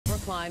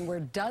Brookline, where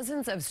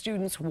dozens of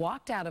students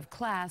walked out of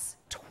class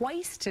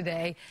twice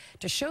today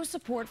to show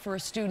support for a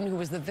student who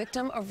was the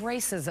victim of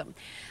racism.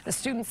 The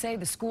students say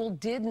the school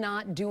did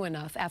not do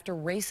enough after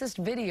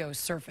racist videos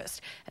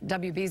surfaced.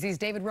 WBZ's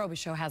David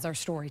Robichaux has our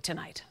story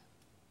tonight.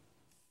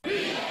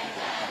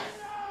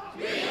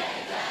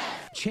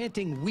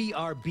 Chanting "We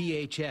are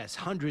BHS,"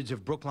 hundreds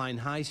of Brookline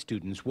High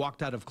students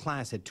walked out of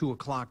class at 2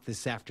 o'clock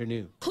this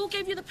afternoon. Who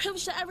gave you the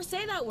privilege to ever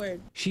say that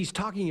word? She's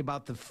talking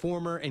about the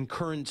former and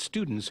current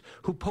students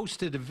who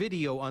posted a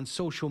video on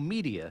social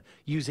media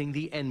using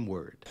the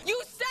N-word.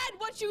 You said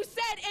what you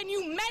said and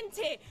you meant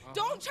it.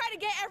 Don't try to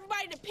get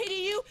everybody to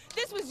pity you.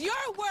 This was your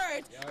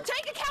words.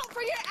 Take account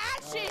for your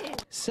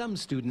actions. Some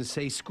students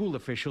say school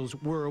officials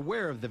were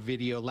aware of the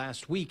video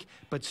last week,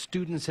 but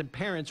students and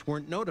parents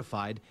weren't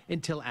notified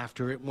until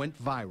after it went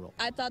viral.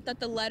 I thought that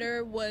the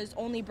letter was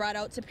only brought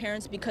out to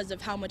parents because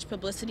of how much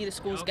publicity the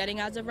school's getting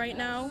as of right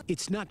now.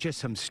 It's not just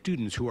some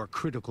students who are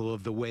critical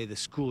of the way the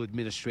school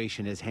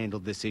administration has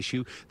handled this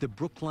issue. The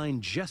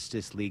Brookline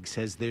Justice League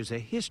says there's a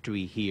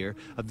history here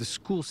of the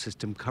school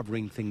system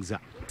covering things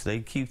up. They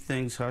keep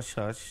things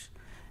hush-hush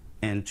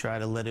and try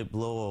to let it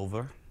blow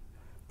over,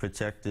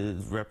 protect the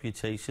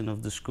reputation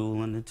of the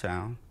school and the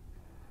town,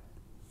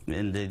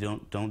 and they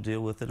don't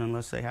deal with it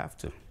unless they have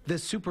to. The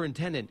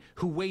superintendent,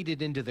 who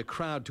waded into the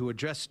crowd to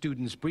address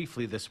students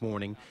briefly this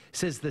morning,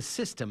 says the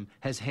system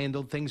has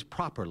handled things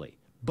properly,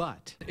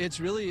 but it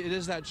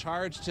is that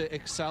charge to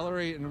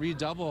accelerate and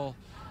redouble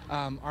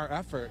our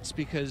efforts,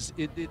 because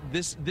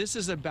this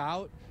is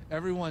about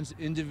everyone's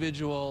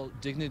individual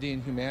dignity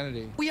and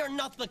humanity. We are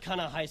not the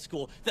kind of high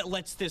school that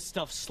lets this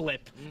stuff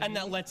slip and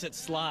that lets it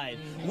slide.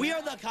 We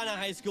are the kind of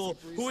high school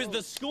who is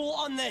the school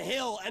on the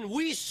hill, and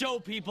we show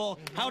people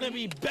how to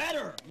be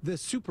better. The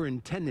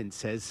superintendent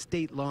says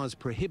state laws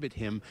prohibit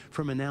him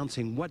from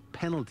announcing what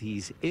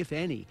penalties, if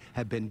any,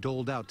 have been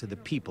doled out to the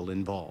people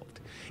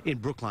involved. In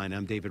Brookline,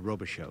 I'm David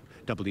Robichaux,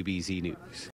 WBZ News.